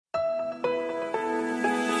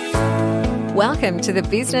Welcome to the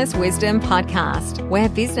Business Wisdom Podcast, where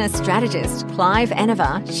business strategist Clive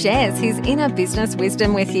Enever shares his inner business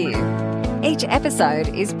wisdom with you. Each episode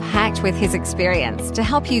is packed with his experience to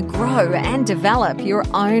help you grow and develop your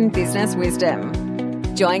own business wisdom.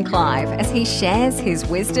 Join Clive as he shares his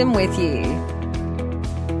wisdom with you.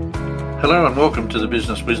 Hello and welcome to the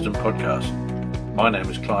Business Wisdom Podcast. My name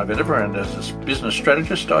is Clive Enever, and as a business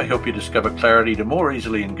strategist, I help you discover clarity to more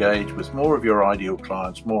easily engage with more of your ideal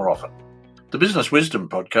clients more often. The Business Wisdom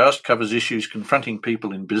Podcast covers issues confronting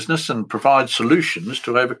people in business and provides solutions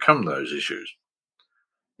to overcome those issues.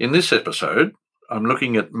 In this episode, I'm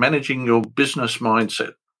looking at managing your business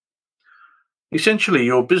mindset. Essentially,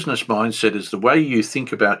 your business mindset is the way you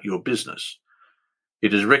think about your business.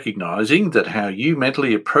 It is recognizing that how you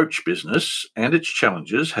mentally approach business and its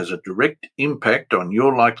challenges has a direct impact on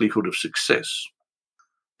your likelihood of success.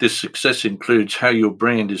 This success includes how your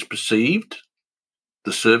brand is perceived,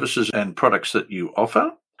 the services and products that you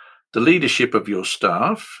offer, the leadership of your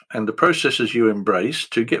staff, and the processes you embrace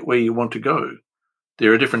to get where you want to go.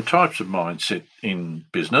 There are different types of mindset in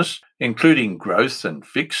business, including growth and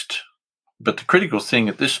fixed, but the critical thing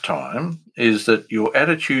at this time is that your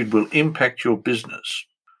attitude will impact your business.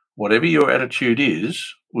 Whatever your attitude is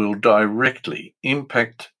will directly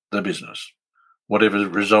impact the business. Whatever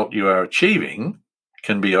result you are achieving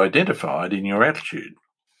can be identified in your attitude.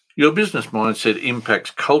 Your business mindset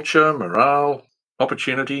impacts culture, morale,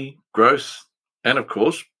 opportunity, growth, and of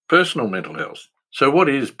course, personal mental health. So what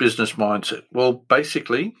is business mindset? Well,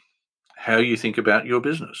 basically, how you think about your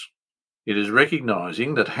business. It is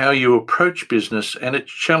recognizing that how you approach business and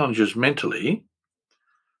its challenges mentally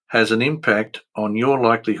has an impact on your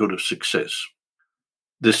likelihood of success.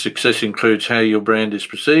 This success includes how your brand is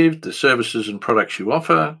perceived, the services and products you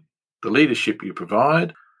offer, the leadership you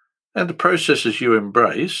provide, and the processes you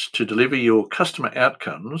embrace to deliver your customer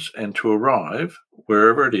outcomes and to arrive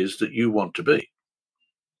wherever it is that you want to be.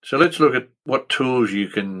 So let's look at what tools you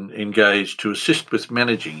can engage to assist with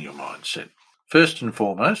managing your mindset. First and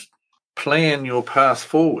foremost, plan your path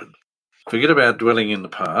forward. Forget about dwelling in the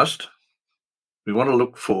past. We want to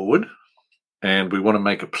look forward, and we want to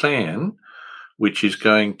make a plan which is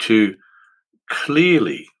going to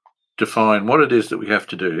clearly define what it is that we have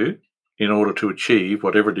to do in order to achieve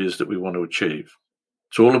whatever it is that we want to achieve.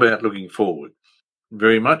 It's all about looking forward.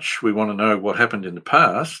 Very much we want to know what happened in the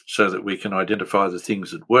past so that we can identify the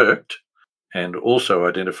things that worked and also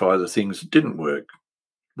identify the things that didn't work.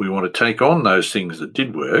 We want to take on those things that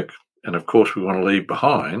did work, and of course we want to leave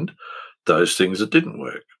behind those things that didn't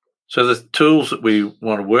work. So the tools that we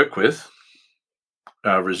want to work with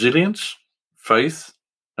are resilience, faith,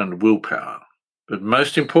 and willpower. But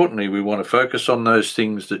most importantly, we want to focus on those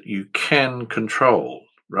things that you can control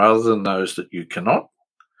rather than those that you cannot,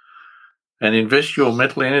 and invest your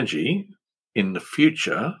mental energy in the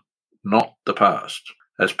future, not the past.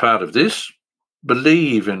 As part of this,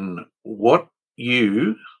 believe in what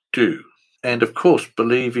you do, and of course,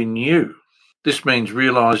 believe in you. This means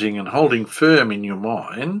realizing and holding firm in your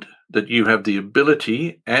mind that you have the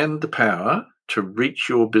ability and the power to reach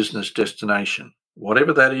your business destination,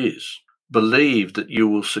 whatever that is. Believe that you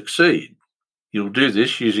will succeed. You'll do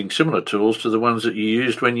this using similar tools to the ones that you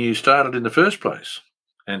used when you started in the first place.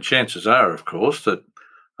 And chances are, of course, that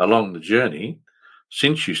along the journey,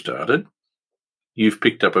 since you started, you've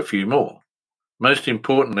picked up a few more. Most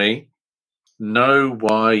importantly, know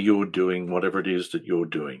why you're doing whatever it is that you're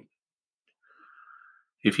doing.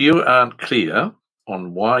 If you aren't clear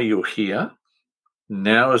on why you're here,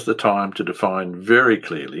 now is the time to define very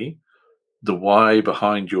clearly the why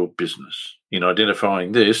behind your business. In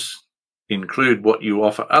identifying this, include what you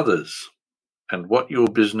offer others and what your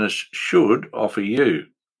business should offer you.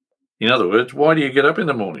 In other words, why do you get up in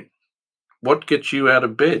the morning? What gets you out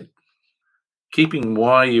of bed? Keeping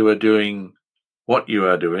why you are doing what you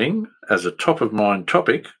are doing as a top-of-mind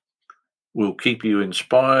topic will keep you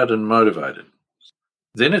inspired and motivated.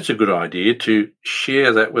 Then it's a good idea to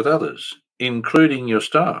share that with others, including your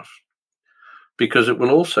staff, because it will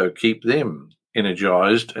also keep them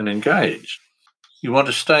energized and engaged. You want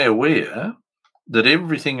to stay aware that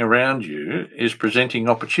everything around you is presenting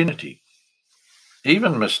opportunity.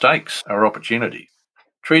 Even mistakes are opportunity.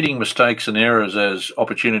 Treating mistakes and errors as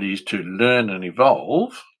opportunities to learn and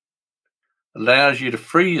evolve allows you to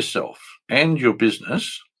free yourself and your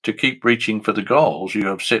business to keep reaching for the goals you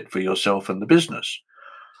have set for yourself and the business,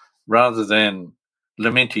 rather than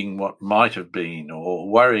lamenting what might have been or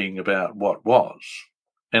worrying about what was.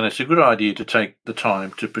 And it's a good idea to take the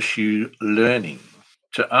time to pursue learning.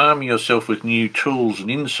 To arm yourself with new tools and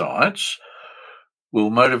insights will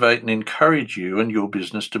motivate and encourage you and your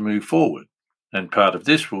business to move forward. And part of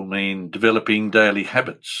this will mean developing daily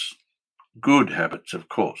habits. Good habits, of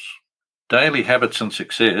course. Daily habits and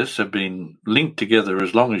success have been linked together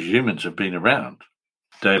as long as humans have been around.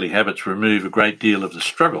 Daily habits remove a great deal of the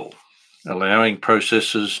struggle, allowing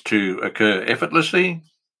processes to occur effortlessly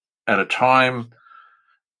at a time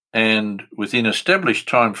and within established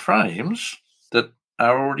time frames that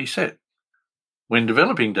are already set. When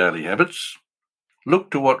developing daily habits,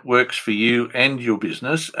 look to what works for you and your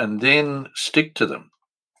business and then stick to them.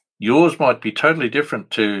 Yours might be totally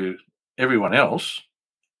different to everyone else,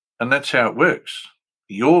 and that's how it works.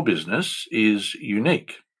 Your business is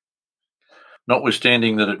unique.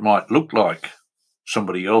 Notwithstanding that it might look like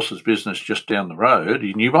somebody else's business just down the road,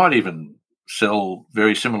 and you might even sell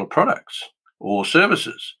very similar products or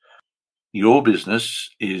services. Your business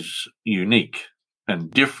is unique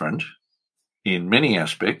and different in many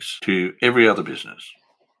aspects to every other business.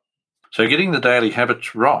 So getting the daily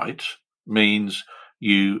habits right means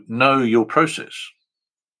you know your process.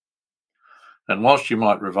 And whilst you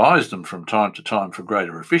might revise them from time to time for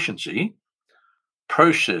greater efficiency,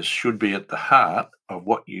 process should be at the heart of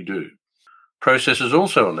what you do. Processes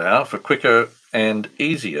also allow for quicker and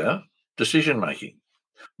easier decision-making,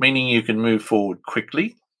 meaning you can move forward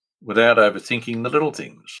quickly without overthinking the little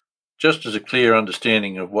things. Just as a clear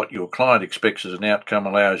understanding of what your client expects as an outcome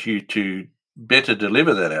allows you to better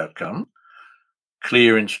deliver that outcome,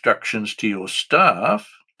 clear instructions to your staff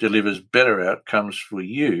delivers better outcomes for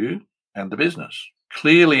you and the business.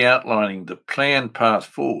 Clearly outlining the planned path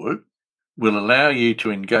forward will allow you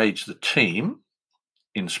to engage the team,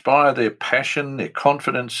 inspire their passion, their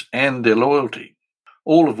confidence, and their loyalty,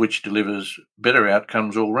 all of which delivers better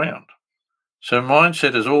outcomes all round. So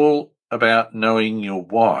mindset is all about knowing your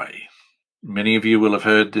why. Many of you will have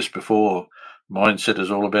heard this before. Mindset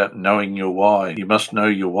is all about knowing your why. You must know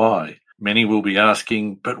your why. Many will be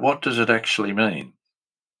asking, but what does it actually mean?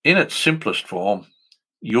 In its simplest form,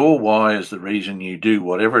 your why is the reason you do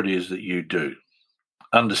whatever it is that you do.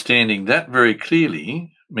 Understanding that very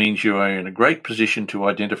clearly means you are in a great position to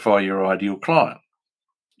identify your ideal client.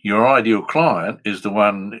 Your ideal client is the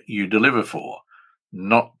one you deliver for,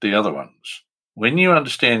 not the other ones. When you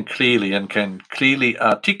understand clearly and can clearly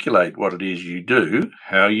articulate what it is you do,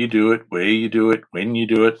 how you do it, where you do it, when you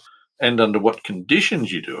do it, and under what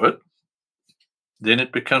conditions you do it, then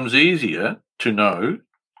it becomes easier to know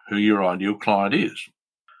who your ideal client is.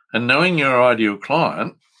 And knowing your ideal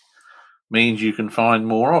client means you can find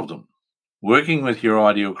more of them. Working with your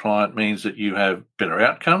ideal client means that you have better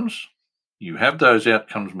outcomes, you have those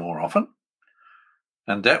outcomes more often,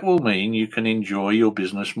 and that will mean you can enjoy your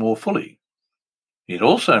business more fully. It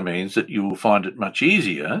also means that you will find it much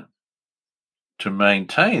easier to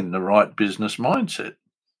maintain the right business mindset.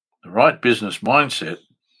 The right business mindset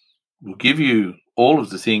will give you all of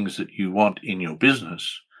the things that you want in your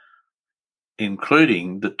business,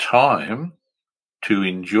 including the time to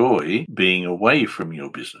enjoy being away from your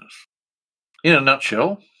business. In a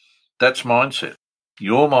nutshell, that's mindset.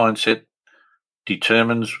 Your mindset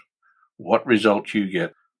determines what results you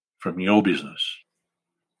get from your business.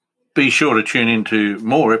 Be sure to tune into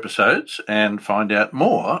more episodes and find out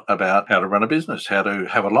more about how to run a business, how to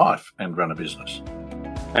have a life and run a business.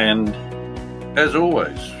 And as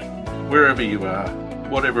always, wherever you are,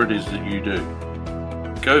 whatever it is that you do,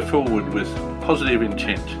 go forward with positive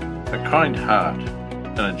intent, a kind heart,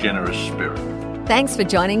 and a generous spirit. Thanks for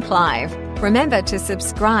joining Clive. Remember to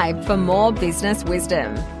subscribe for more business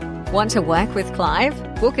wisdom. Want to work with Clive?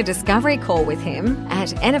 Book a discovery call with him at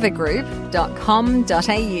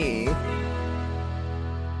enervagroup.com.au.